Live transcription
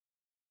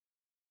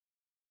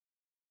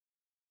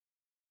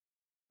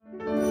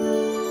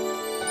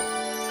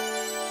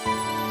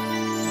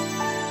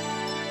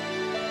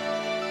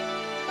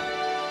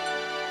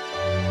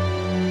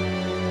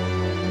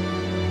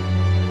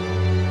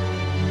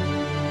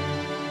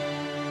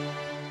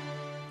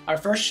Our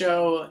first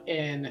show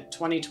in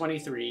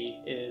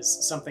 2023 is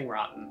Something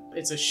Rotten.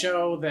 It's a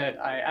show that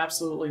I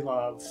absolutely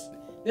love.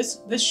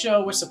 This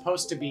show was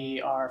supposed to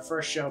be our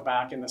first show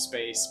back in the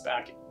space,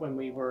 back when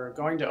we were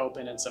going to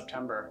open in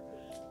September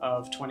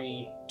of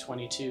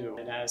 2022.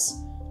 And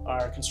as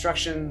our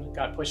construction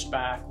got pushed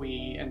back,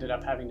 we ended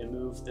up having to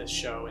move this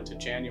show into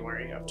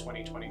January of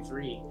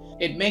 2023.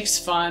 It makes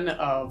fun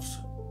of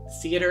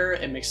theater,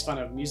 it makes fun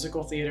of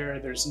musical theater.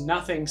 There's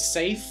nothing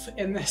safe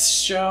in this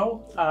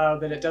show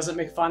that it doesn't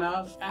make fun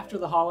of. After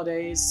the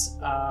holidays,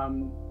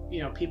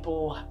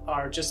 people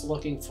are just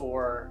looking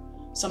for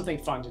something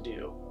fun to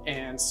do.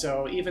 And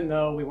so even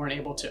though we weren't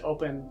able to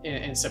open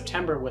in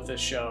September with this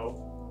show,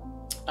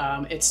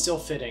 it's still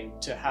fitting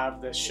to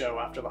have this show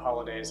after the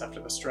holidays, after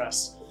the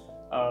stress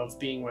of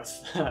being with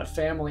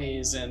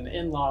families and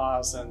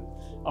in-laws and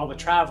all the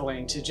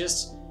traveling, to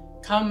just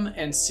come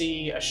and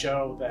see a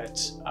show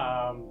that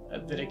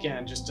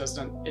again just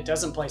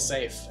doesn't play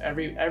safe.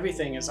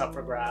 Everything is up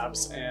for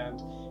grabs,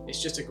 and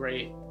it's just a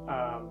great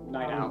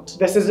night out.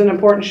 This is an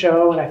important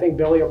show, and I think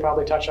Billy will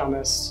probably touch on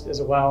this as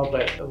well,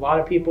 but a lot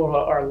of people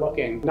are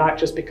looking, not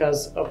just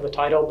because of the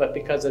title, but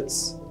because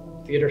it's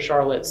Theater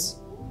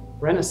Charlotte's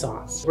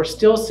Renaissance. We're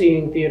still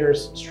seeing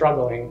theaters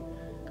struggling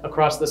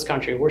across this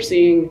country. We're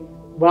seeing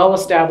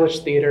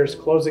well-established theaters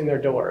closing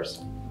their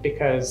doors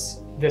because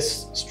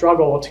this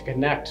struggle to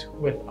connect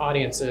with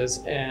audiences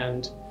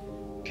and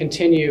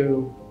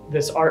continue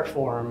this art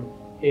form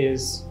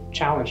is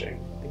challenging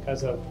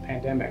because of the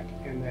pandemic.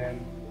 And then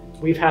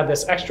we've had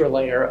this extra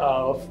layer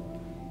of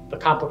the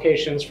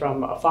complications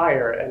from a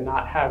fire and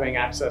not having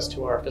access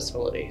to our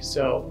facility.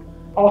 So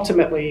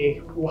ultimately,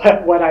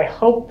 what I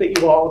hope that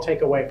you will all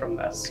take away from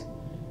this,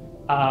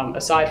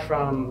 aside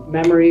from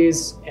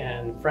memories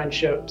and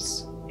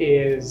friendships,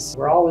 is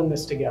we're all in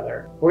this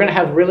together. We're gonna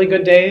have really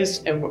good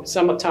days, and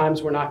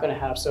sometimes we're not gonna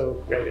have so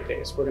great a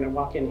days. We're gonna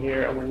walk in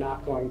here and we're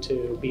not going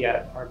to be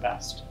at our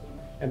best,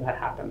 and that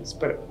happens.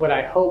 But what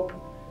I hope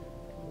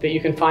that you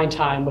can find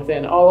time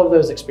within all of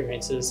those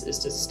experiences is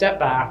to step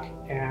back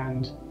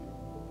and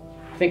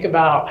think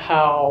about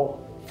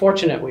how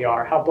fortunate we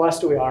are, how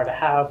blessed we are to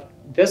have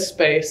this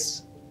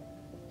space,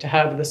 to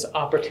have this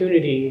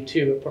opportunity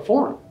to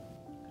perform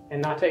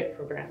and not take it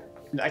for granted.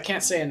 I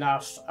can't say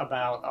enough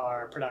about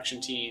our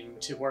production team,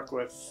 to work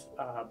with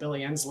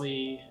Billy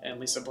Ensley and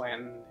Lisa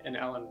Blanton and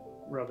Ellen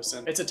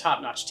Robeson. It's a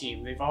top-notch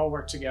team. They've all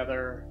worked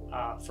together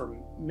for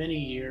many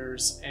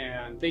years,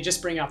 and they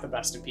just bring out the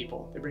best in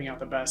people. They bring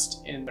out the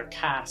best in their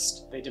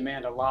cast. They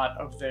demand a lot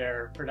of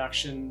their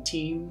production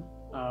team,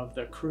 of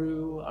the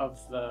crew,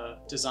 of the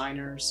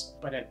designers.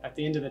 But at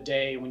the end of the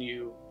day, when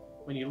you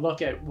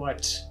look at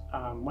what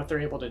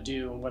they're able to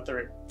do and what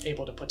they're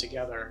able to put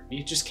together,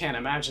 you just can't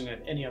imagine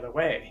it any other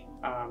way.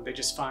 They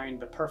just find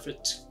the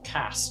perfect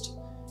cast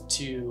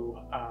to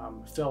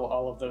fill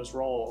all of those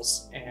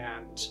roles,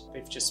 and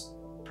they've just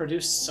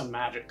produced some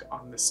magic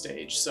on this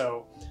stage.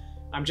 So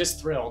I'm just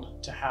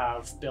thrilled to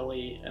have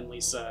Billy and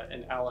Lisa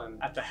and Ellen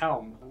at the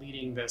helm,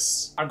 leading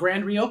our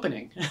grand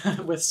reopening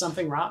with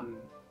Something Rotten.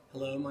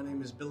 Hello, my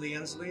name is Billy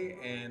Ensley,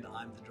 and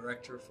I'm the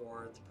director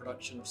for the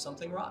production of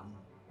Something Rotten.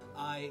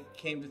 I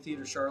came to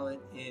Theater Charlotte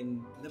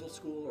in middle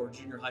school or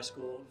junior high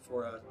school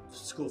for a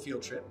school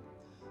field trip.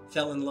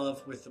 Fell in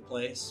love with the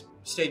place,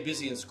 stayed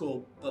busy in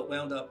school, but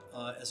wound up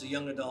as a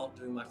young adult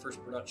doing my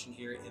first production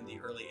here in the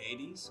early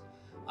 80s.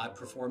 I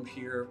performed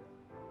here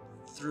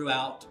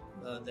throughout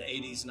the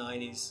 80s,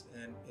 90s,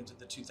 and into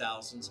the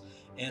 2000s,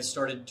 and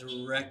started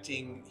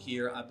directing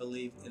here, I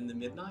believe, in the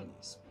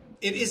mid-90s.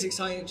 It is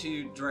exciting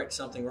to direct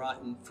Something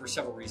Rotten for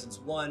several reasons.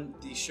 One,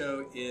 the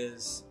show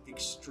is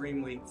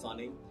extremely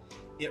funny.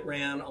 It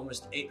ran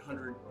almost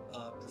 800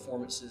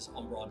 performances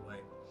on Broadway.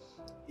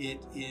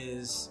 It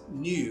is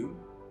new,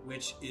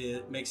 which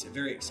makes it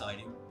very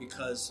exciting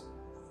because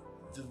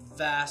the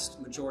vast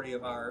majority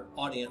of our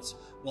audience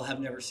will have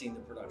never seen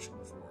the production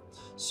before.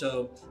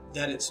 So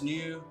that it's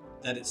new,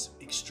 that it's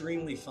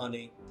extremely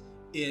funny,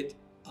 it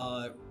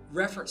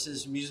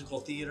references musical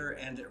theater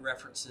and it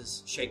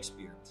references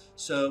Shakespeare.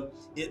 So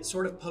it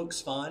sort of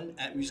pokes fun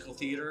at musical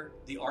theater,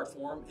 the art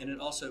form, and it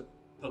also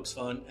pokes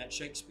fun at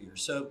Shakespeare.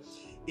 So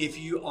if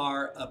you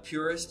are a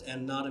purist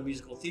and not a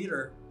musical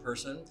theater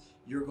person,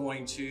 you're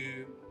going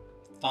to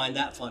find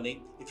that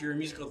funny. If you're a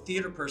musical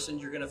theater person,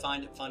 you're going to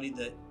find it funny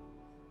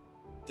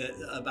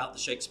about the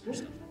Shakespeare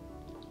stuff.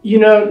 You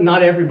know,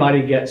 not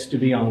everybody gets to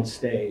be on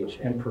stage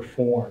and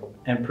perform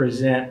and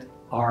present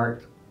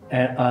art,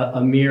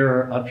 a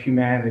mirror of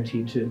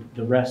humanity to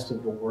the rest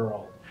of the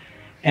world.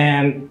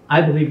 And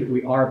I believe that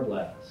we are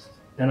blessed,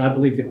 and I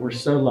believe that we're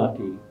so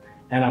lucky,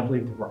 and I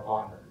believe that we're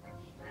honored.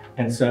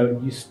 And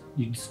so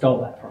you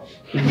stole that from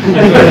me.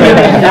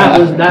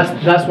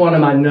 That's one of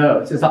my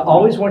notes, is I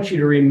always want you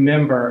to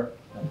remember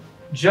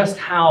just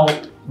how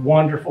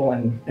wonderful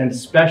and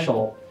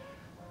special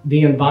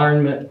the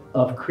environment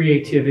of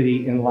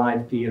creativity in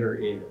live theater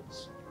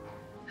is.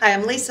 Hi,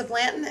 I'm Lisa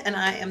Blanton, and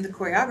I am the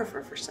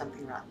choreographer for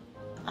Something Rotten.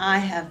 I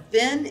have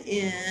been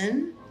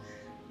in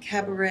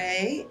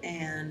cabaret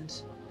and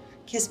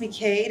Kiss Me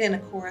Kate and a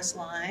chorus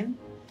line,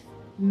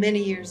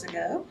 many years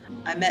ago.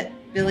 I met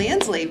Billy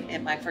Inslee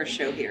at my first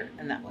show here,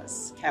 and that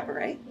was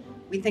Cabaret.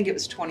 We think it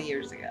was 20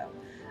 years ago.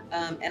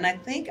 And I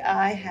think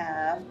I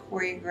have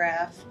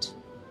choreographed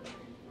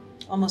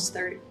almost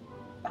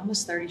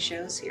 30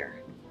 shows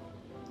here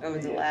over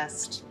the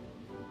last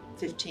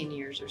 15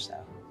 years or so.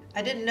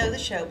 I didn't know the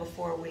show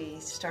before we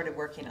started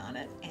working on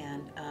it,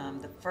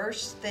 and the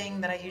first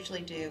thing that I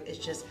usually do is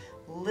just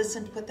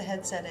put the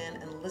headset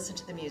in and listen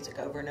to the music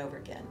over and over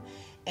again.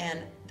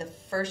 And the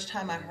first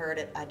time I heard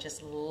it, I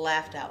just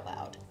laughed out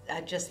loud.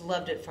 I just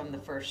loved it from the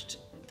first.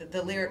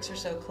 The lyrics are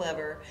so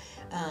clever,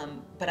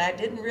 but I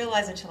didn't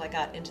realize until I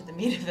got into the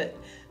meat of it,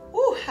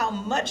 how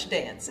much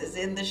dance is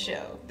in the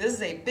show. This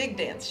is a big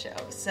dance show,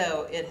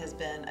 so it has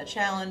been a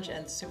challenge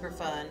and super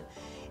fun,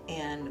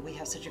 and we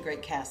have such a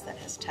great cast that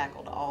has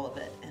tackled all of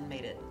it and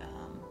made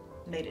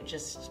it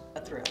just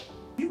a thrill.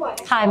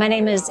 Hi, my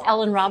name is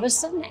Ellen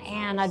Robinson,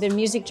 and I've been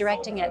music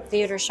directing at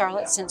Theatre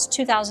Charlotte since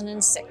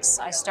 2006.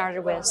 I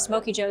started with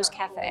Smokey Joe's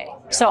Cafe.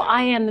 So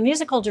I am the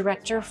musical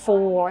director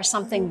for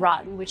Something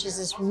Rotten, which is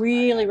this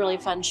really, really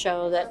fun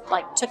show that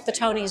took the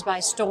Tonys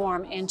by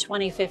storm in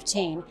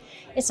 2015.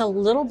 It's a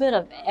little bit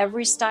of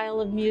every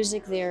style of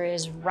music. There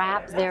is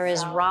rap, there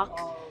is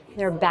rock,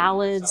 there are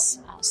ballads,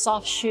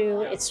 soft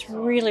shoe. It's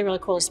really, really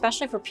cool,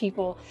 especially for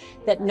people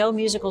that know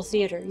musical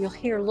theater. You'll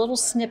hear little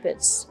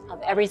snippets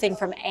of everything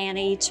from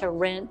Annie to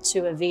Rent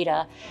to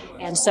Evita.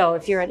 And so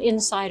if you're an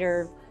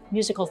insider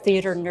musical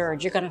theater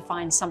nerd, you're going to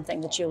find something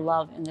that you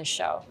love in this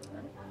show.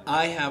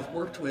 I have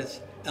worked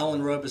with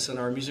Ellen Robison,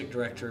 our music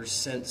director,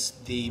 since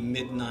the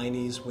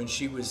mid-90s when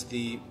she was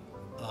the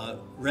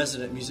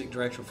resident music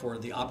director for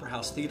the Opera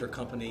House Theater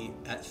Company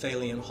at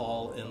Thalian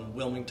Hall in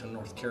Wilmington,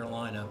 North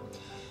Carolina,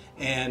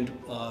 and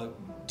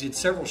did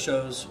several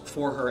shows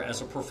for her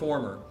as a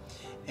performer.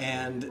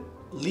 And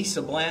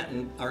Lisa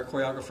Blanton, our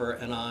choreographer,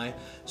 and I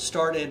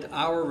started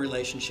our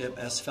relationship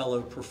as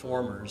fellow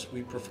performers.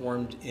 We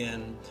performed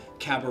in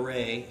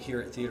Cabaret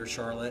here at Theatre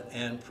Charlotte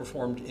and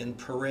performed in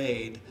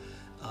Parade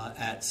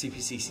at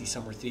CPCC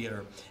Summer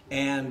Theater.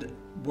 And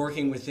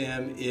working with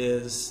them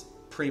is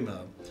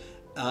primo.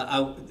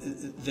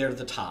 They're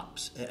the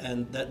tops,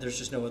 and there's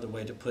just no other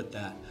way to put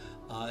that.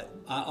 I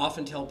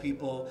often tell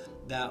people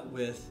that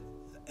with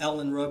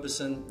Ellen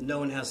Robison, no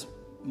one has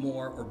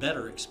more or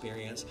better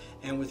experience,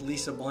 and with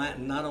Lisa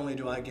Blanton, not only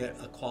do I get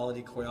a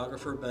quality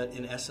choreographer, but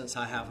in essence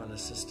I have an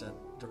assistant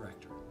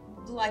director.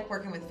 Like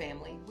working with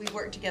family. We've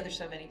worked together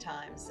so many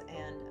times,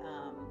 and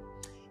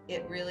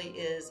it really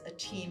is a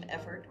team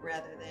effort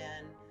rather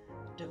than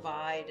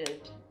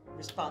divided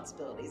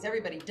responsibilities.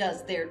 Everybody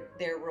does their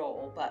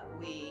role, but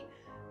we,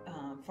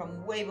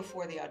 from way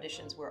before the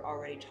auditions, we're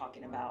already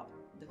talking about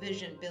the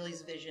vision,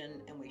 Billy's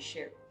vision, and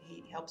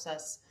he helps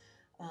us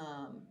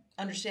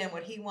understand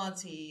what he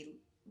wants.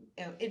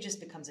 It just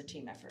becomes a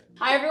team effort.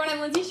 Hi everyone, I'm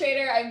Lindsay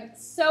Schrader. I'm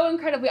so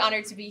incredibly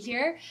honored to be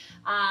here.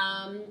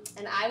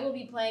 And I will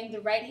be playing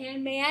the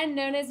right-hand man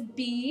known as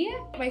B.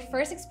 My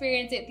first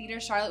experience at Theatre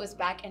Charlotte was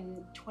back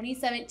in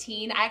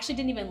 2017. I actually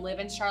didn't even live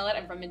in Charlotte.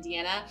 I'm from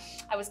Indiana.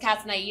 I was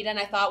cast in Aida, and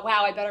I thought,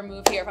 wow, I better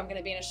move here if I'm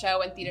gonna be in a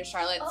show in Theatre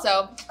Charlotte.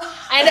 So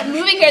I ended up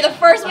moving here the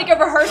first week of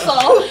rehearsal.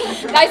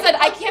 And I said,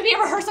 I can't be at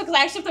rehearsal because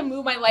I actually have to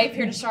move my life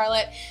here to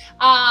Charlotte.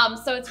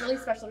 So it's really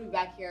special to be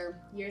back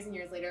here years and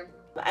years later.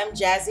 I'm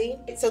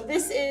Jazzy. So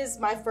this is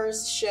my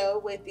first show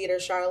with Theatre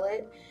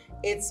Charlotte.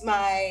 It's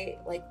my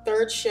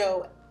third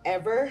show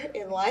ever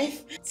in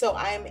life. So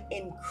I'm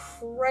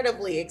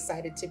incredibly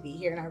excited to be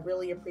here, and I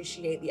really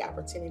appreciate the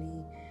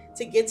opportunity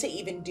to get to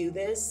even do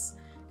this,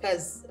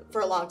 because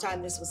for a long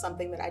time this was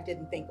something that I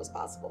didn't think was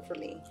possible for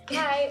me.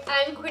 Hi,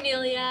 I'm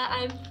Cornelia.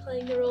 I'm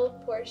playing the role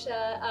of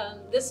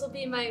Portia. This will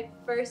be my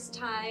first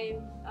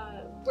time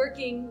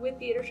working with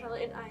Theatre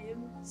Charlotte, and I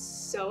am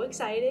so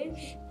excited.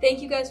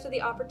 Thank you guys for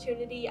the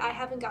opportunity. I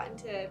haven't gotten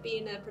to be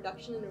in a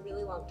production in a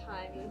really long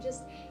time, and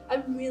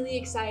I'm really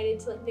excited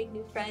to make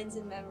new friends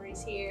and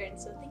memories here. And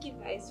so thank you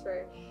guys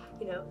for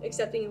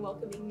accepting and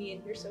welcoming me,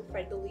 and you're so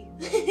friendly.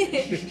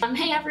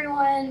 Hey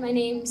everyone, my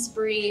name's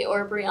Bree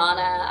or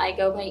Brianna. I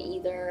go by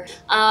either.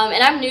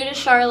 And I'm new to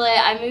Charlotte.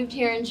 I moved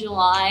here in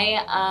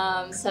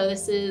July, so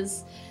this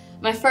is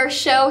my first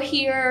show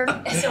here.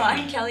 So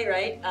I'm Kelly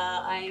Wright.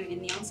 I am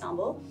in the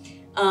ensemble.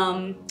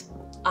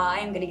 I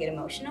am gonna get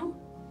emotional.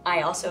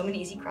 I also am an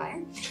easy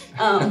crier.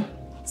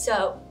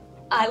 So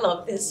I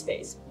love this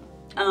space.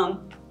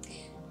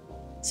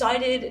 So I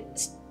did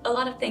a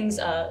lot of things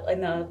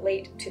in the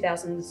late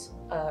 2000s,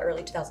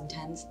 early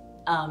 2010s.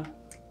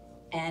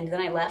 And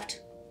then I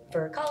left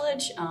for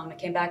college. I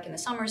came back in the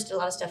summers, did a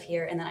lot of stuff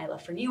here, and then I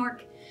left for New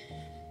York.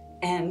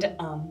 And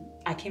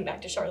I came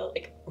back to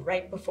Charlotte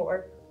right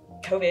before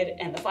COVID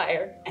and the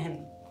fire,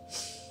 and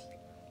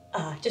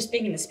just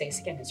being in the space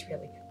again is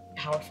really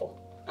powerful.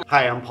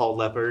 Hi, I'm Paul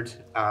Leopard.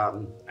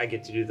 I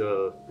get to do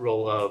the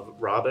role of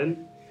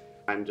Robin.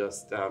 I'm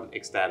just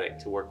ecstatic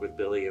to work with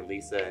Billy and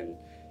Lisa and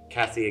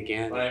Kathy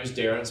again. My name is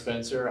Darren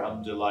Spencer.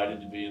 I'm delighted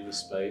to be in this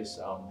space.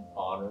 I'm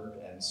honored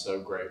and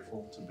so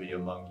grateful to be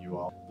among you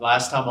all.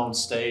 Last time on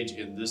stage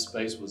in this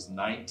space was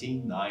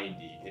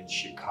 1990 in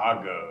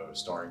Chicago,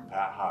 starring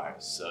Pat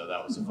Heiss. So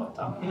that was a fun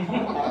time. And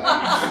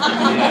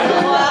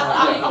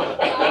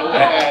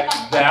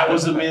that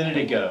was a minute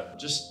ago.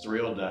 Just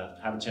thrilled to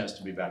have a chance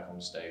to be back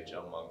on stage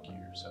among you.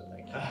 So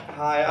thank you.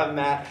 Hi, I'm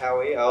Matt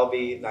Howie. I'll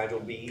be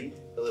Nigel B,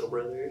 the little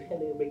brother.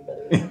 Hello, big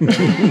brother.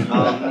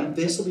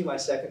 This will be my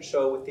second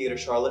show with Theater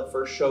Charlotte,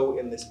 first show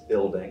in this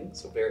building.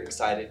 So very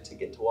excited to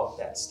get to walk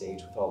that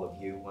stage with all of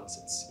you once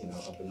it's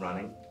up and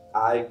running.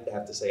 I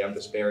have to say I'm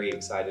just very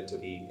excited to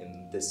be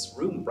in this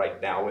room right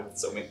now with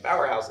so many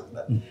powerhouses.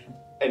 But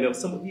I know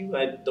some of you,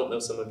 I don't know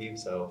some of you,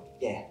 so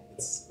yeah,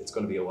 it's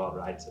going to be a wild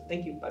ride. So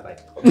thank you. Bye bye.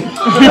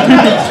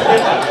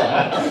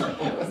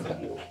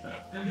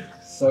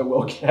 So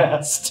well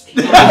cast.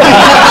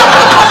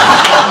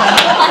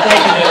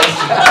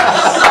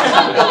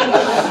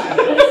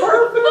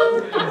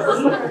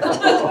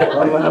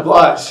 I'm gonna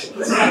blush.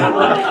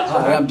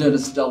 Hi, I'm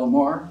Dennis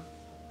Delamar.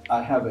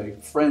 I have a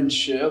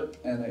friendship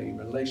and a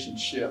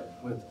relationship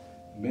with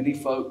many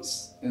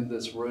folks in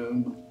this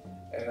room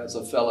as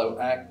a fellow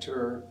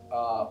actor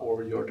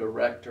or your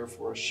director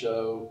for a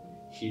show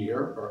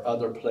here or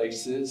other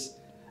places.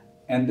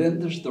 And then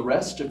there's the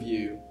rest of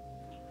you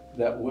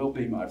that will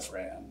be my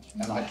friend.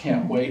 And I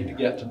can't wait to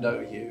get to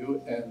know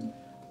you and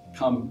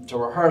come to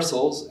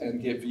rehearsals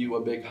and give you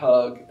a big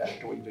hug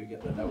after we do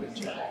get to know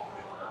each other.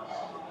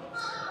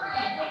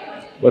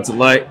 What's it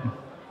like?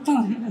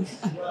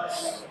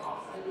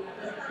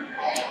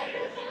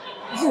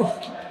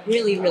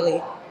 Really,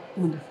 really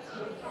wonderful.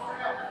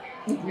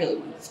 Really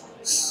wonderful.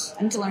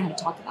 I need to learn how to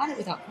talk about it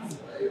without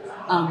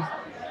crying.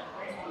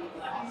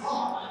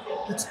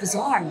 It's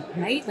bizarre,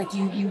 right? Like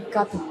you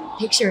got the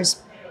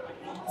pictures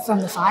from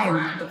the fire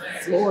and the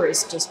floor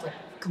is just like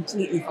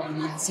completely falling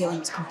in. The ceiling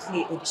was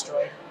completely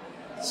destroyed.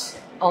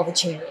 All the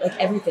chairs, like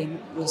everything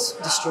was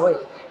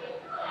destroyed.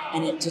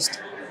 And it just,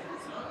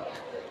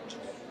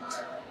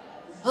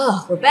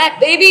 oh, we're back,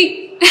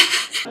 baby!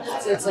 So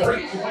it's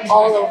like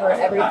all over,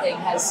 everything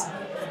has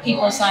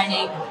people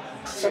signing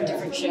from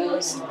different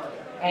shows,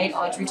 right?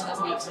 Audrey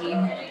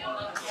 2018.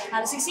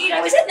 How to Succeed,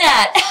 I was in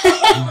that!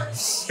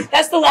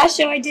 That's the last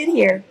show I did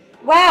here.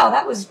 Wow,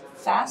 that was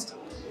fast.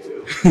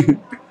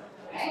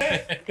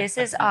 This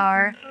is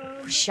our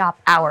shop,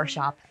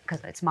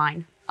 because it's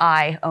mine.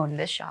 I own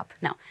this shop.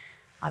 No,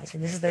 obviously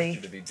this is the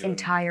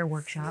entire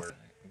workshop.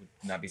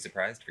 Not be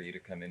surprised for you to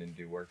come in and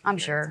do work. I'm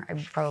sure I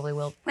probably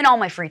will in all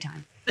my free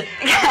time.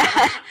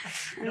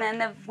 And then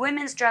the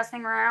women's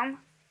dressing room.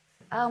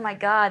 Oh my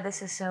God,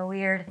 this is so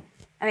weird.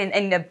 I mean,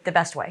 in the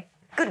best way.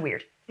 Good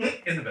weird.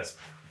 In the best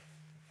way.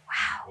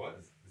 Wow. What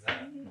is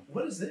that?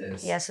 What is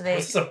this? Yeah, so they.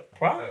 This is a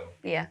prop?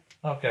 Yeah.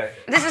 Okay.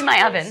 This is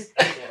my oven. This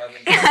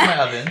is my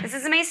oven. This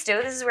is my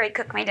stove. This is where I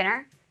cook my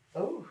dinner.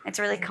 Oh. It's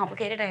really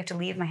complicated. I have to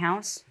leave my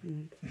house.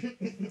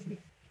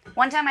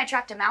 One time I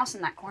trapped a mouse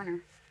in that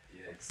corner.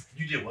 Yes.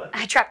 You did what?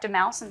 I trapped a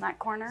mouse in that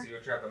corner. So you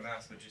trap a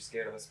mouse, but you're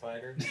scared of a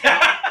spider?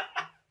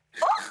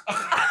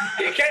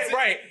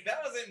 Right. That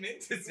wasn't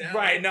meant to sound.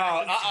 Right,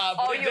 no.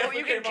 Oh,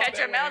 you can catch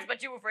a mouse,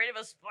 but you're afraid of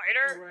a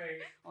spider?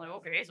 Right. I'm like,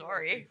 okay,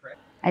 sorry.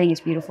 I think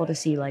it's beautiful to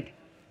see, like,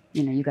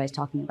 you guys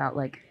talking about,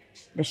 like,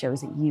 the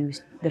shows that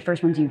the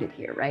first ones you did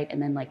here, right?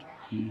 And then, like,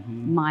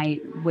 my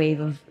wave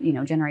of,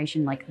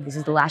 generation, like, this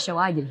is the last show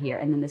I did here.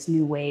 And then this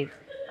new wave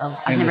of,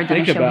 I've never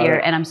done a show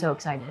here, and I'm so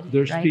excited.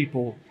 There's right?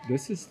 people,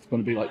 this is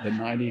going to be like the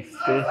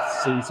 95th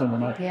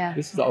season. Yeah.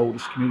 This is the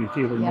oldest community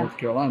theater in North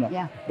Carolina.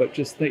 Yeah. But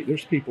just think,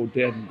 there's people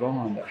dead and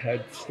gone that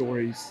had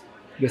stories.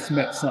 This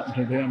meant something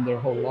to them their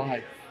whole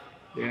life.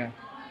 Yeah.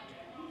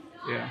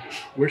 Yeah.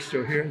 We're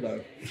still here,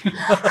 though.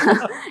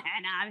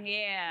 And I'm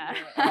here.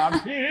 I'm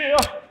here.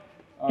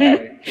 All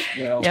right.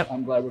 Well,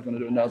 I'm glad we're going to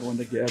do another one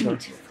together.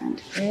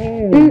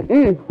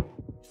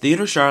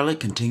 Theater Charlotte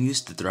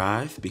continues to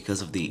thrive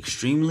because of the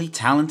extremely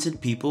talented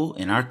people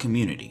in our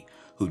community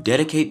who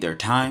dedicate their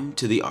time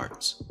to the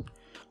arts.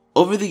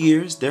 Over the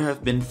years, there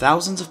have been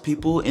thousands of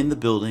people in the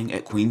building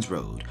at Queens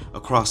Road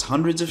across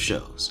hundreds of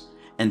shows,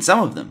 and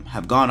some of them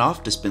have gone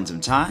off to spend some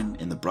time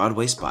in the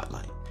Broadway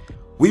spotlight.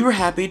 We were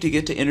happy to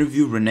get to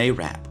interview Renee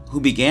Rapp,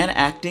 who began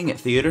acting at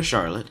Theater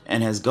Charlotte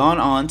and has gone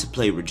on to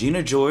play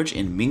Regina George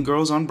in Mean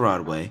Girls on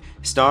Broadway,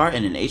 star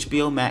in an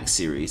HBO Max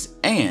series,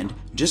 and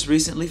just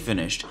recently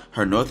finished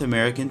her North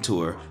American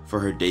tour for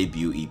her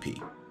debut EP.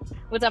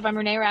 What's up, I'm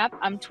Renee Rapp,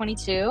 I'm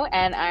 22,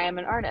 and I am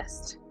an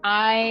artist.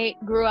 I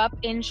grew up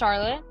in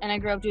Charlotte, and I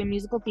grew up doing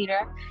musical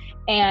theater,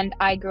 and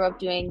I grew up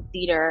doing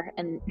theater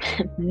and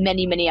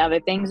many, many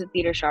other things at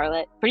Theater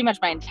Charlotte, pretty much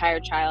my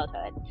entire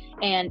childhood.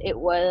 And it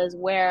was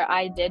where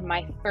I did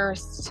my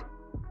first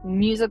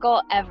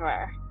musical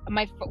ever.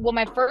 My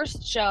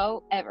first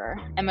show ever,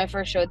 and my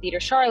first show at Theater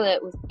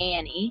Charlotte was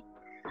Annie.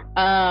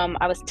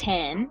 I was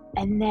 10,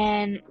 and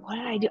then what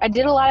did I do? I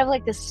did a lot of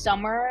like the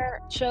summer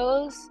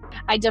shows.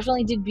 I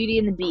definitely did Beauty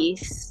and the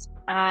Beast.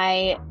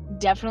 I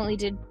definitely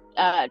did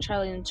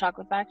Charlie and the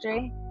Chocolate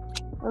Factory.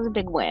 That was a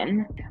big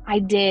win. I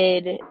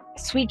did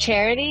Sweet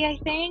Charity, I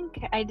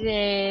think. I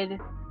did,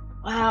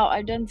 wow,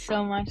 I've done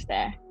so much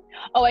there.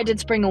 Oh, I did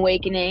Spring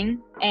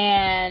Awakening,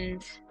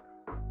 and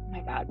oh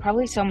my God,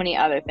 probably so many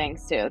other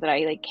things too that I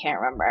like can't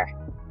remember.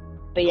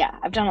 But yeah,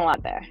 I've done a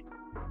lot there.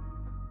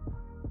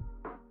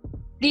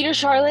 Theater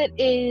Charlotte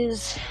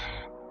is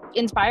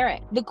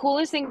inspiring. The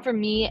coolest thing for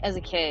me as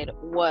a kid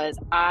was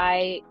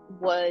I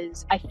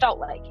felt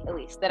like, at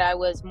least, that I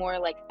was more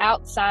like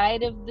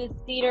outside of the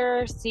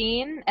theater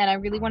scene, and I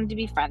really wanted to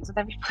be friends with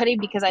everybody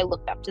because I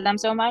looked up to them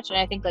so much. And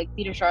I think like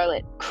Theater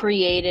Charlotte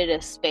created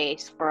a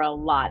space for a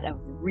lot of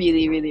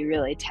really, really,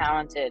 really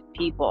talented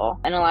people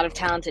and a lot of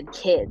talented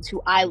kids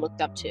who I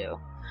looked up to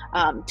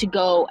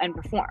go and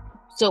perform.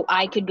 So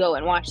I could go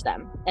and watch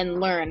them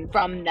and learn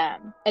from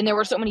them. And there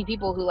were so many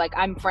people who like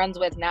I'm friends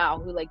with now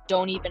who like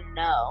don't even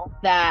know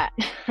that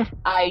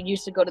I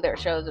used to go to their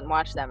shows and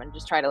watch them and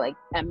just try to like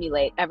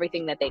emulate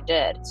everything that they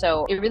did.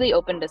 So it really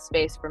opened a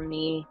space for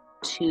me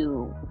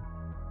to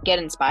get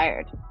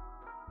inspired.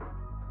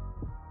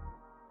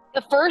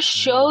 The first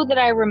show that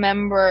I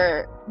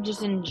remember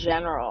just in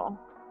general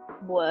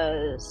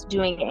was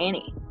doing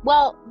Annie.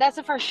 Well, that's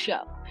the first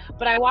show,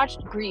 but I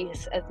watched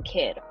Grease as a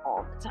kid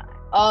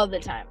all the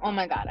time. Oh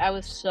my God, I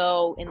was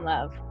so in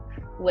love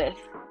with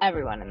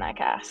everyone in that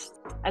cast.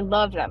 I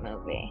loved that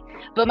movie.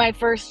 But my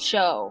first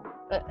show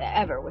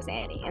ever was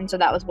Annie, and so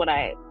that was what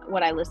I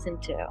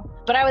listened to.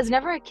 But I was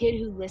never a kid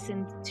who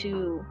listened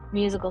to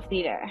musical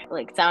theater,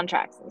 like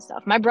soundtracks and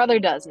stuff. My brother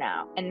does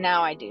now, and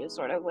now I do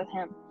sort of with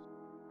him.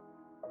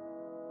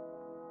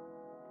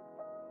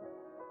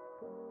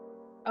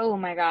 Oh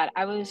my God,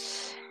 I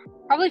was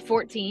probably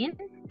 14.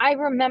 I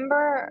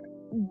remember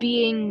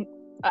being,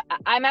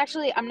 I'm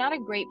not a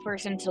great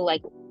person to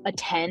like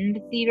attend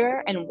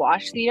theater and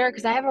watch theater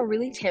because I have a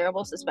really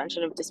terrible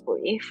suspension of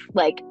disbelief.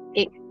 Like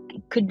it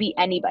could be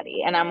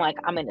anybody and I'm like,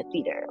 I'm in a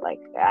theater. Like,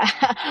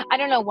 I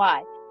don't know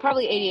why.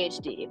 Probably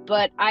ADHD.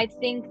 But I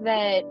think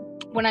that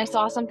when I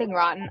saw Something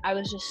Rotten, I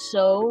was just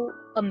so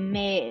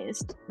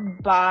amazed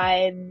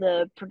by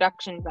the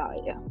production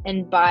value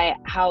and by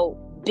how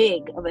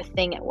big of a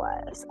thing it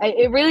was.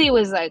 It really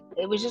was like,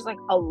 it was just like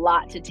a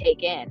lot to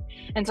take in.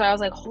 And so I was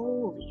like,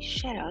 holy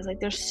shit. I was like,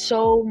 there's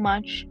so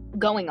much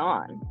going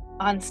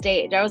on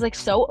stage. I was like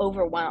so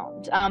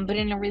overwhelmed, but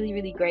in a really,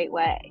 really great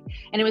way.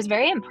 And it was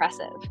very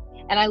impressive.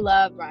 And I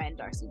love Ryan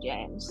Darcy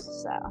James.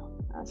 So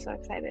I was so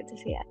excited to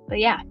see it. But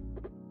yeah.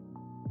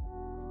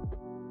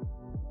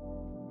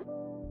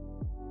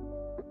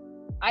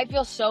 I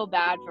feel so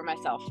bad for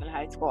myself in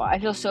high school. I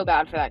feel so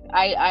bad for that.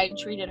 I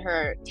treated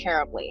her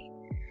terribly.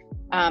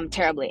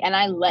 And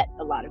I let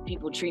a lot of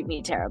people treat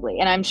me terribly,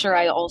 and I'm sure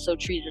I also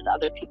treated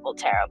other people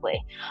terribly,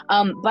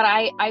 but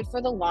I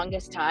for the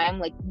longest time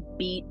like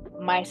beat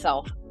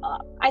myself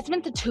up. I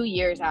spent the 2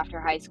 years after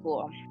high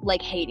school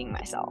like hating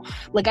myself.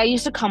 Like I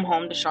used to come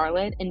home to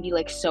Charlotte and be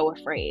like so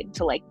afraid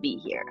to like be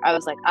here. I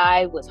was like,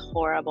 I was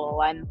horrible.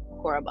 I'm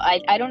horrible.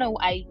 I don't know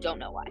why.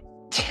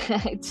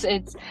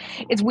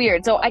 it's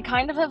weird. So I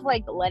kind of have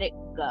like let it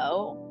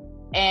go.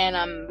 And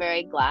I'm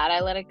very glad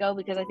I let it go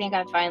because I think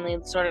I finally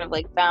sort of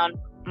like found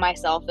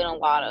myself in a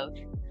lot of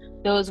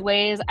those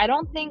ways. I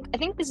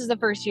think this is the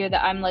first year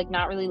that I'm like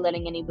not really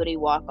letting anybody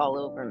walk all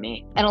over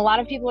me. And a lot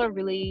of people are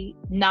really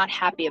not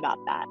happy about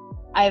that.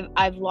 I've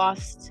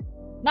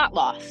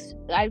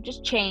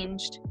just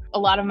changed a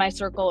lot of my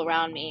circle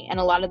around me and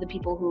a lot of the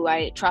people who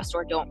I trust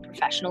or don't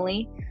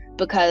professionally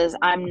because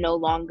I'm no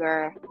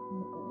longer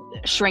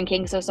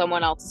shrinking so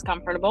someone else is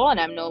comfortable, and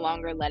I'm no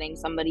longer letting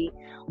somebody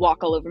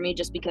walk all over me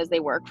just because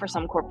they work for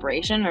some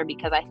corporation or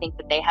because I think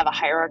that they have a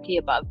hierarchy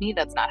above me.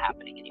 That's not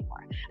happening anymore,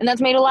 and that's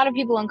made a lot of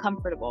people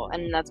uncomfortable,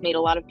 and that's made a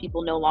lot of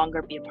people no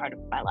longer be a part of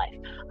my life.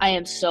 I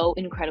am so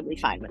incredibly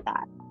fine with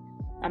that.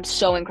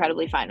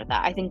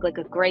 I think like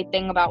a great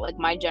thing about like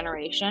my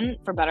generation,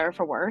 for better or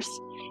for worse,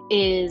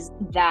 is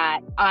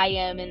that I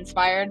am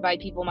inspired by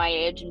people my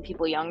age and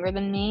people younger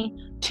than me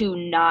to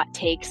not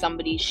take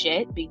somebody's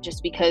shit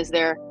just because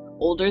they're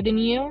older than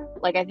you.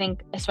 Like I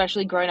think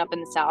especially growing up in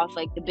the South,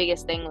 like the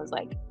biggest thing was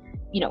like,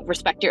 you know,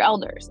 respect your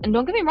elders. And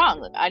don't get me wrong,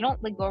 like I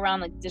don't like go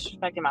around like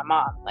disrespecting my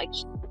mom. Like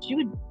she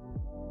would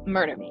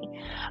murder me.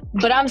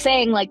 But I'm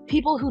saying like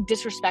people who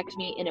disrespect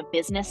me in a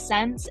business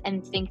sense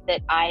and think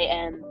that I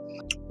am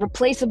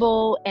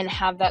replaceable and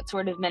have that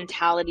sort of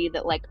mentality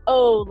that like,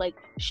 oh, like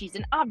she's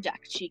an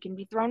object, she can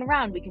be thrown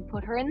around, we can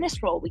put her in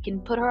this role, we can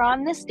put her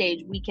on this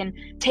stage, we can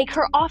take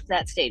her off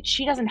that stage,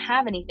 she doesn't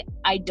have anything.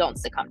 I don't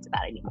succumb to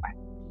that anymore.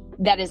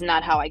 That is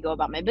not how I go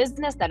about my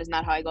business. That is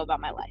not how I go about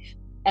my life.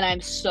 And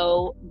I'm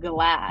so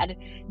glad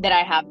that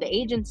I have the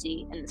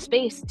agency and the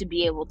space to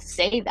be able to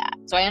say that.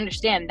 So I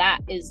understand that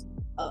is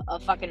a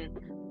fucking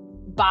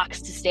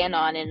box to stand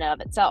on in and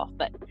of itself.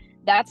 But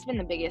that's been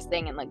the biggest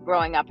thing in like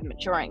growing up and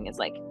maturing is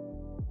like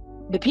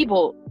the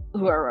people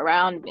who are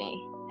around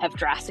me have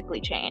drastically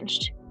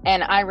changed.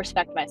 And I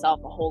respect myself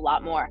a whole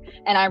lot more.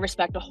 And I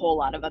respect a whole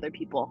lot of other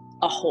people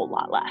a whole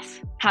lot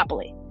less,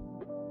 happily.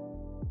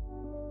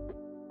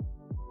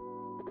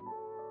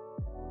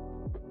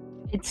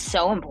 It's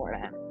so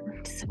important.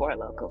 to support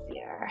local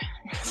theater.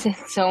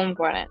 It's so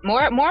important.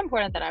 More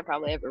important than I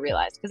probably ever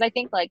realized. Because I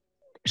think like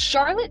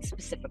Charlotte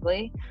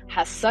specifically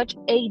has such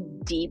a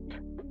deep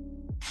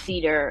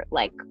theater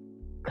like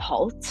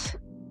cult.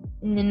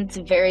 And it's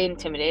very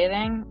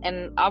intimidating.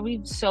 And I'll be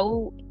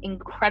so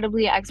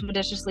incredibly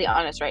expeditiously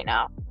honest right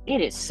now.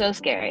 It is so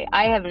scary.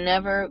 I have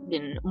never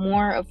been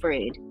more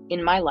afraid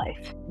in my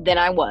life than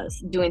I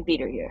was doing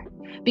theater here.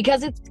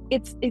 Because it's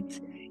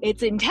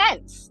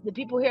intense. The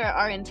people here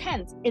are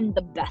intense in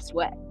the best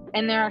way.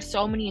 And there are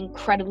so many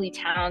incredibly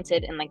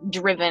talented and like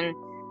driven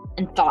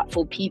and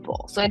thoughtful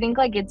people. So I think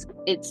like it's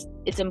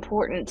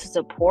important to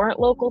support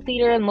local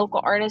theater and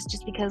local artists,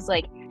 just because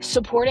like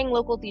supporting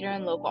local theater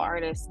and local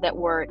artists that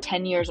were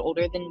 10 years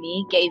older than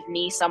me gave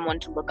me someone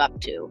to look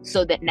up to,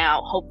 so that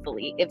now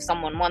hopefully if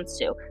someone wants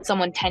to,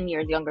 someone 10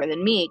 years younger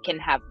than me can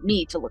have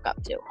me to look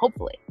up to,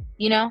 hopefully,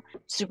 you know.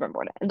 Super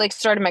important. It like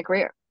started my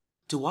career.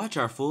 To watch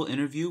our full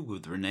interview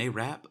with Renee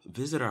Rapp,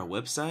 visit our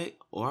website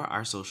or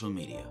our social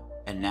media.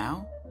 And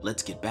now,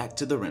 let's get back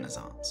to the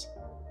Renaissance.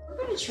 We're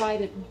going to try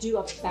to do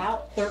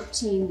about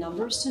 13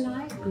 numbers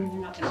tonight. I mean, they're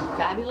not going to be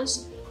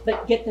fabulous,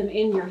 but get them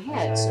in your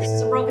head. So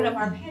it's a broken up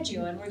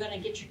arpeggio, and we're going to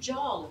get your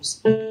jaw loose.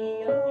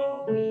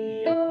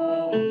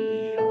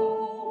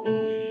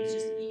 It's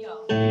just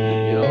E-O.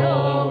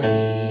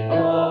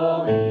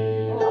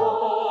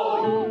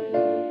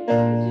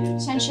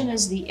 Tension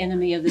is the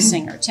enemy of the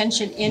singer.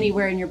 Tension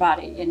anywhere in your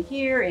body, in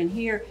here,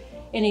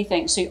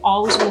 anything. So you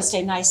always want to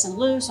stay nice and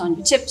loose on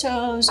your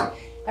tiptoes,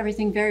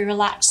 everything very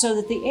relaxed so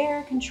that the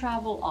air can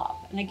travel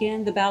up. And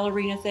again, the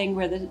ballerina thing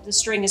where the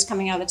string is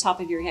coming out of the top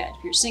of your head.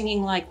 If you're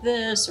singing like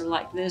this or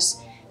like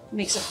this, it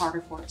makes it harder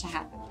for it to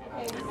happen.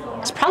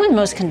 It's probably the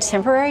most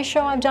contemporary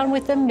show I've done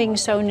with them, being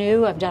so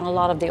new. I've done a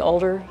lot of the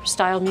older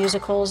style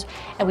musicals,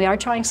 and we are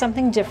trying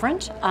something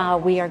different.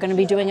 We are going to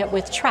be doing it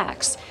with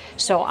tracks.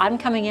 So I'm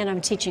coming in,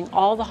 I'm teaching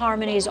all the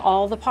harmonies,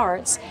 all the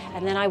parts,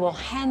 and then I will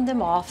hand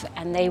them off,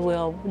 and they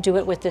will do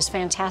it with this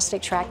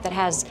fantastic track that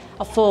has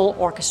a full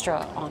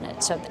orchestra on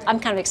it. So I'm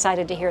kind of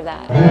excited to hear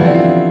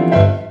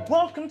that.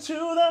 Welcome to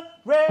the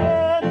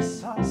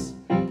Renaissance,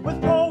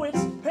 with poets,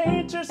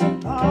 painters,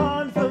 and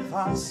bon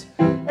vivants,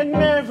 and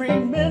merry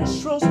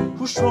minstrels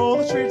who stroll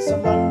the streets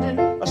of London,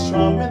 a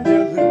strumming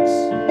their lutes.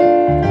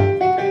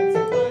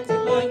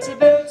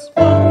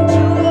 Welcome to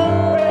the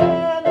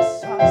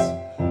Renaissance,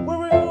 where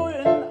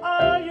ruin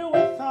are you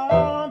with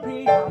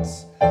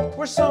ambiance.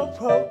 We're so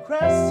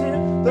progressive,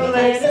 the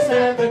latest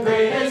and the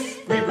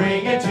greatest, we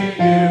bring it to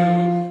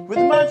you with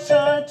much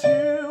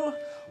ado.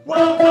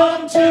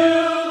 Welcome to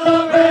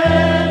the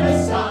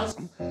Renaissance,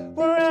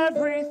 where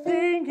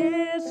everything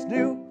is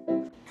new.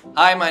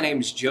 Hi, my name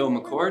is Joe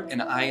McCourt,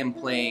 and I am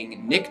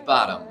playing Nick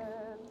Bottom.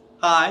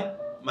 Hi,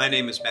 my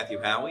name is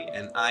Matthew Howie,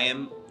 and I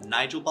am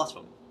Nigel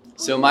Bottom.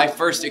 So my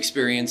first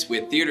experience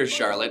with Theater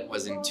Charlotte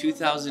was in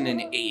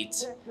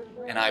 2008,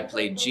 and I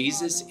played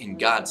Jesus in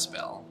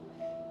Godspell.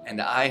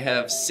 And I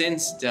have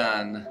since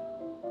done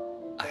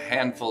a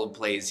handful of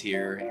plays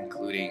here,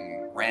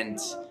 including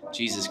Rent,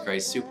 Jesus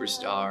Christ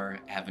Superstar,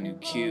 Avenue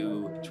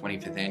Q,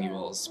 25th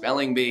Annual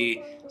Spelling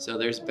Bee. So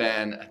there's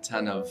been a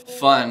ton of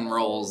fun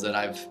roles that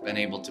I've been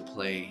able to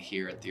play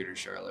here at Theater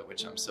Charlotte,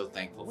 which I'm so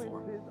thankful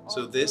for.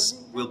 So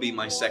this will be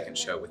my second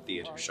show with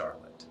Theater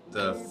Charlotte.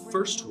 The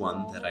first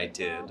one that I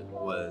did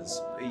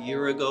was a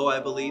year ago, I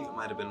believe. It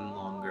might have been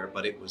longer,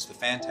 but it was The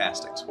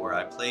Fantastics, where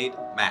I played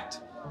Matt.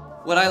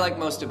 What I like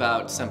most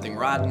about Something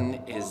Rotten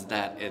is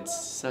that it's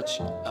such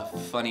a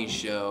funny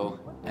show,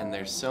 and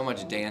there's so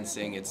much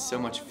dancing, it's so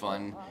much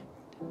fun,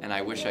 and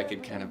I wish I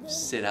could kind of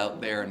sit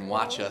out there and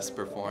watch us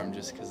perform,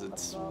 just because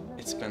it's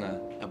been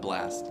a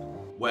blast.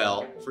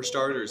 Well, for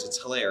starters,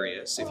 it's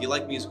hilarious. If you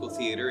like musical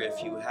theater,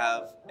 if you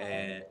have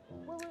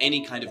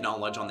any kind of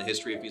knowledge on the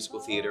history of musical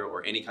theater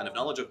or any kind of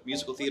knowledge of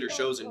musical theater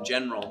shows in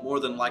general, more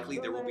than likely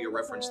there will be a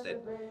reference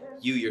that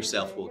you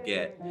yourself will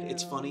get.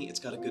 It's funny, it's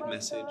got a good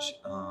message,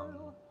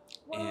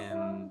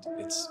 and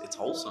it's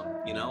wholesome,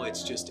 you know.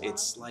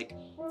 It's like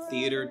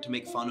theater to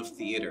make fun of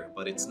theater,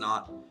 but it's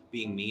not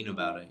being mean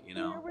about it, you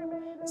know.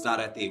 It's not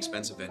at the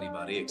expense of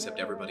anybody except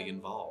everybody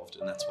involved,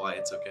 and that's why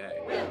it's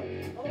okay.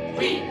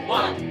 We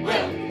want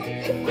Will.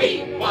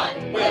 We want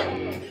Will.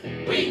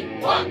 We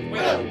want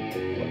Will.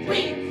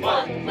 We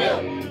want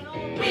Will.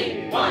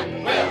 We want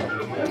Will.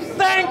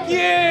 Thank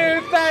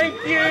you, thank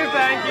you,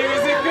 thank you.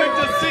 Is it good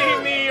to see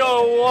me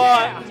or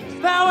what?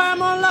 Thou art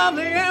more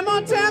lovely and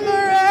more tender,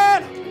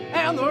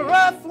 and the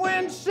rough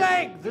winds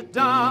shake the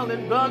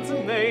darling buds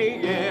in May,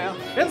 yeah.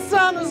 And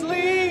summer's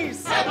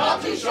leaves have all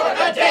too short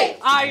a date.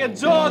 I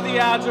adore the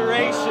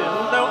adoration,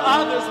 though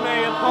others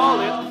may appall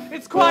it.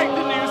 It's quite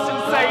the new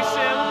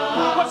sensation.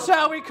 What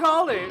shall we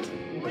call it?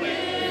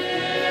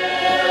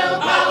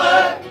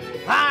 Willpower.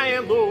 I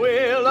am the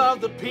will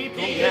of the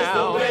people now. He is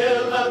the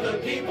will of the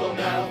people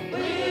now.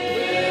 Willpower.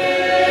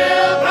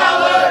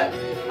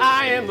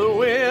 I am the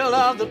will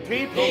of the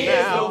people now. He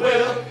is the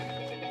will.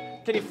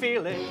 Can you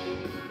feel it?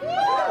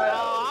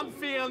 Well, I'm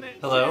feeling it.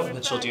 Hello,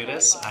 Mitchell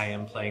Dudas. I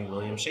am playing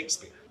William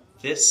Shakespeare.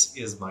 This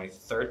is my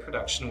third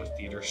production with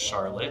Theater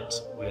Charlotte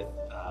with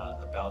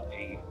about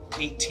a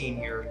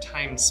 18-year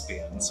time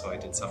span. So I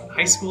did some in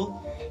high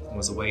school and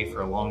was away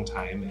for a long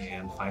time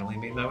and finally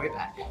made my way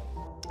back.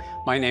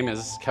 My name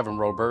is Kevin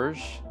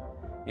Roberge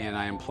and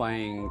I am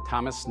playing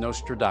Thomas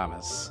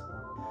Nostradamus.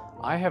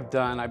 I have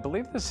done, I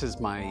believe this is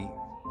my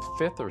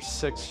 5th or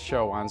 6th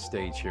show on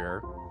stage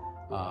here.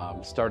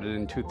 Started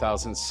in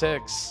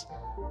 2006,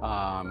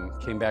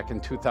 came back in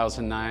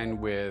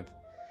 2009 with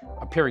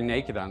appearing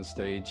naked on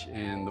stage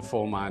in the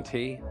Full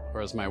Monty,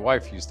 or as my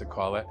wife used to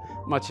call it,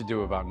 Much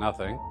Ado About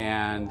Nothing,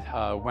 and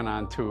went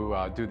on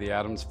to do the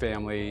Addams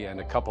Family and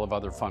a couple of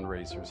other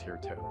fundraisers here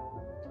too.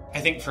 I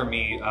think for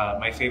me,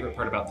 my favorite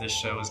part about this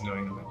show is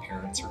knowing that my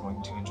parents are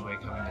going to enjoy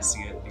coming to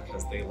see it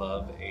because they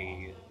love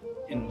a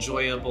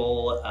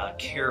enjoyable,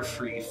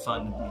 carefree,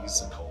 fun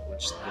musical,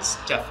 which this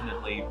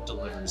definitely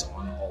delivers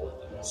on all of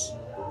those.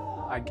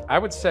 I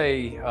would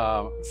say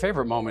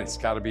favorite moment has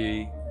got to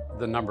be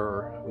the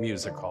number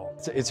musical.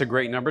 It's a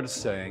great number to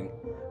sing,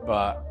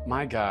 but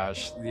my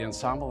gosh, the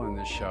ensemble in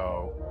this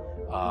show,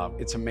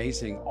 it's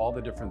amazing all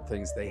the different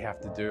things they have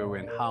to do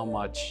and how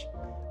much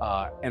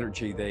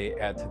energy they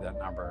add to that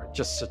number.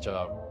 Just such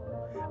a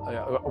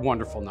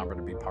wonderful number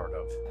to be part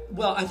of.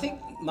 Well, I think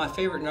my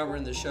favorite number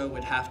in the show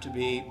would have to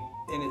be,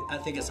 and I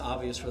think it's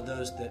obvious for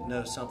those that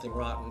know Something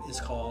Rotten, is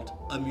called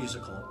a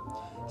musical.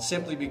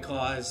 Simply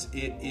because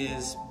it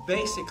is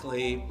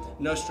basically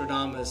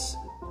Nostradamus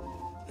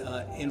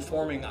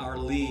informing our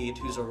lead,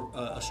 who's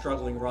a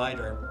struggling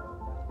writer,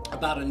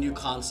 about a new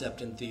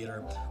concept in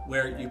theater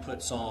where you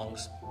put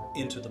songs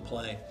into the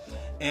play.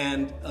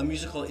 And a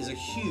musical is a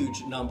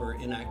huge number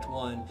in Act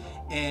 1,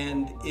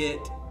 and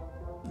it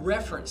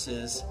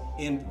references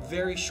in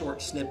very short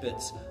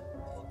snippets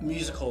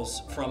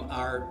musicals from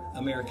our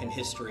American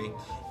history,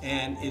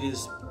 and it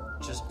is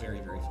just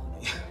very, very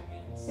funny.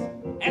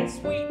 And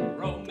sweet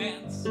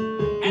romance,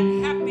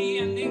 and happy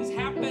endings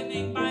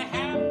happening by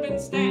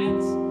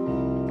happenstance.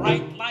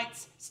 Bright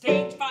lights,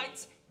 stage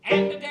fights,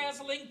 and a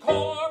dazzling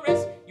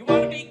chorus. You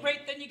want to be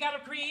great, then you got to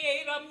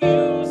create a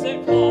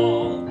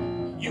musical.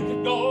 You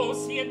could go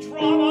see a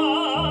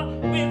drama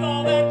with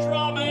all that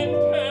drama and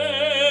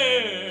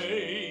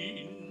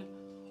pain,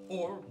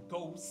 or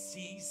go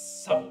see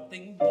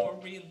something more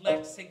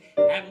relaxing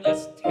and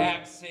less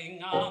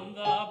taxing on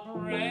the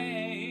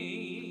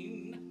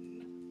brain.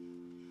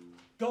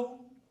 Go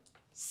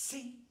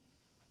see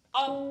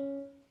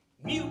a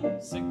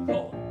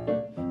musical,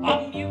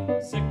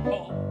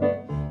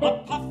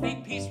 a puffy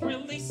piece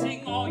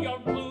releasing all your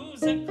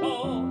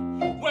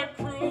bluesicle, where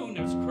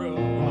crooners croon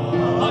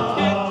a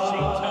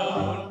catchy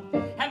tone,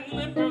 and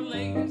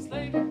limberlings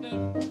they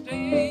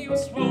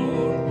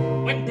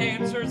swoon, when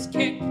dancers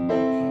kick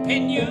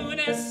in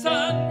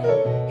unison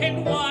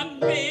in one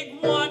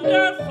big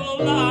wonderful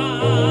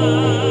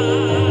line,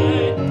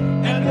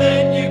 and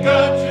then you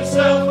got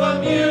yourself a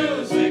musical.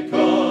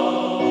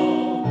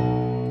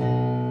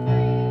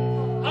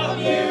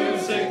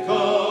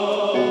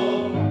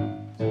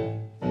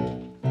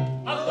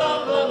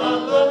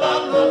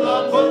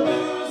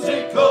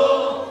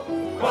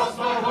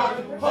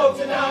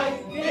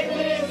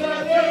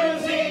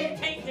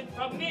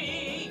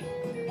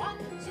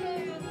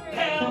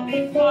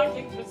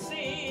 Flocking to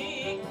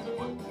see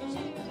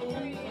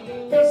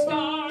the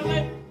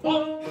starlit,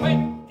 one quick,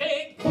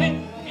 big hit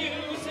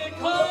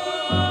musical.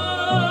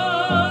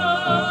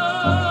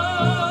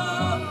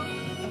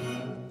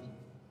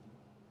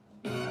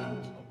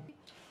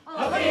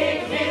 A big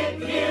hit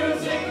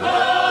musical.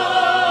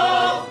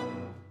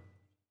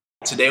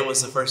 Today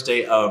was the first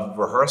day of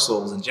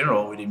rehearsals in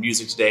general. We did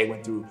music today,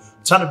 went through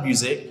a ton of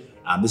music.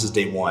 This is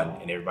day 1,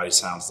 and everybody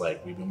sounds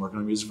like we've been working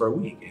on music for a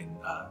week, and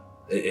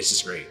it's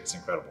just great. It's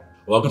incredible.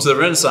 Welcome to the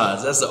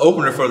Renaissance. That's the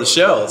opener for the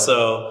show.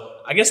 So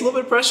I guess a little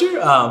bit of pressure,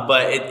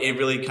 but it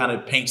really kind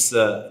of paints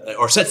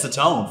or sets the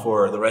tone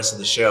for the rest of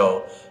the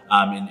show,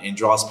 and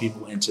draws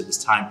people into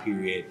this time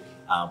period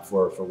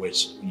for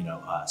which,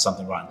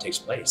 Something Rotten takes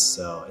place.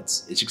 So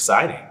it's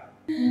exciting.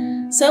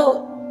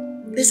 So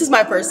this is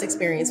my first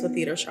experience with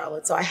Theater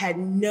Charlotte, so I had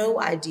no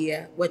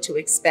idea what to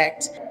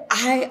expect.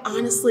 I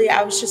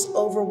was just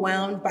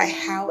overwhelmed by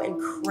how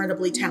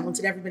incredibly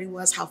talented everybody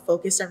was, how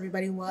focused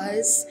everybody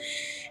was.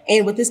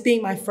 And with this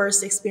being my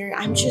first experience,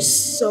 I'm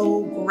just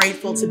so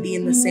grateful to be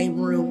in the same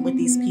room with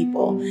these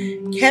people.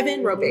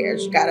 Kevin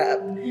Roberge got up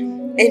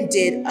and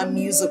did a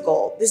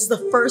musical. This is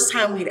the first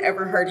time we'd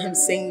ever heard him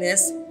sing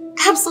this.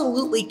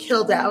 Absolutely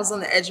killed it. I was on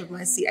the edge of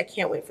my seat. I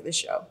can't wait for the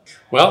show.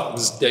 Well, it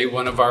was day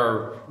 1 of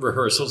our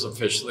rehearsals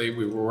officially.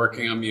 We were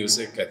working on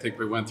music. I think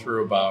we went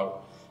through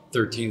about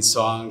 13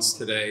 songs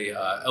today.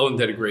 Ellen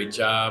did a great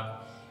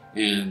job,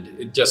 and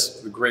it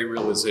just a great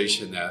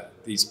realization that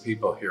these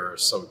people here are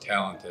so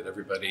talented.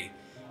 Everybody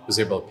was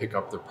able to pick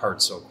up their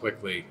parts so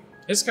quickly.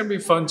 It's gonna be a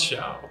fun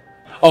show.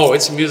 Oh,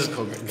 it's a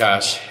musical,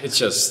 gosh. It's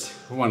just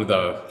one of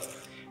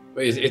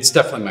it's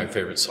definitely my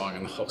favorite song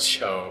in the whole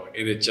show.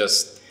 And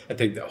I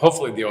think that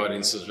hopefully the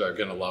audiences are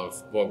gonna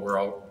love what we're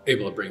all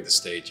able to bring to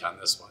stage on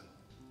this one.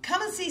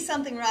 Come and see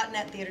Something Rotten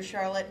at Theater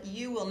Charlotte.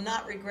 You will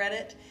not regret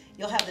it.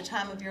 You'll have the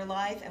time of your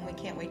life, and we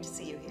can't wait to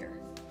see you here.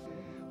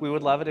 We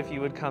would love it if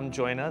you would come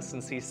join us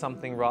and see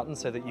Something Rotten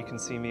so that you can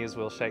see me as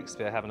Will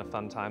Shakespeare having a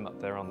fun time up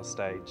there on the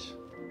stage.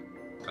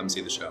 Come see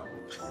the show.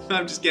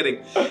 I'm just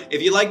kidding.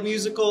 If you like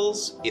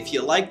musicals, if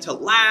you like to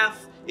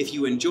laugh, if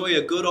you enjoy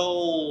a good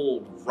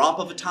old romp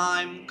of a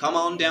time, come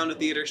on down to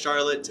Theater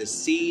Charlotte to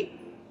see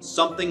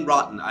Something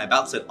Rotten. I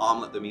about said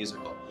Omelette the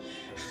Musical.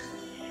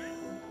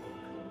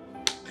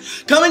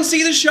 Come and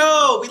see the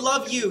show! We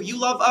love you. You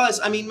love us.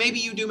 I mean, maybe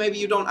you do, maybe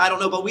you don't. I don't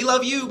know, but we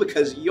love you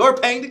because you're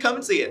paying to come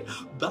and see it.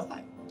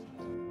 Bye.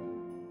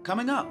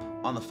 Coming up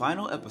on the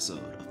final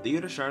episode of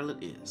Theater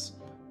Charlotte is...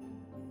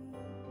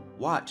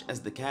 Watch as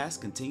the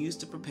cast continues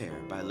to prepare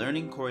by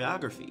learning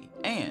choreography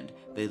and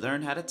they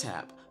learn how to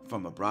tap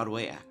from a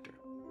Broadway actor.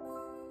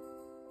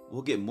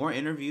 We'll get more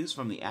interviews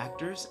from the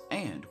actors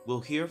and we'll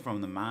hear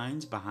from the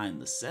minds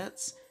behind the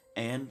sets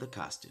and the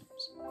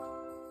costumes.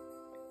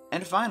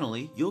 And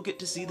finally, you'll get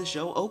to see the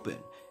show open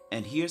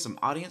and hear some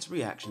audience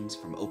reactions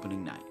from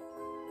opening night.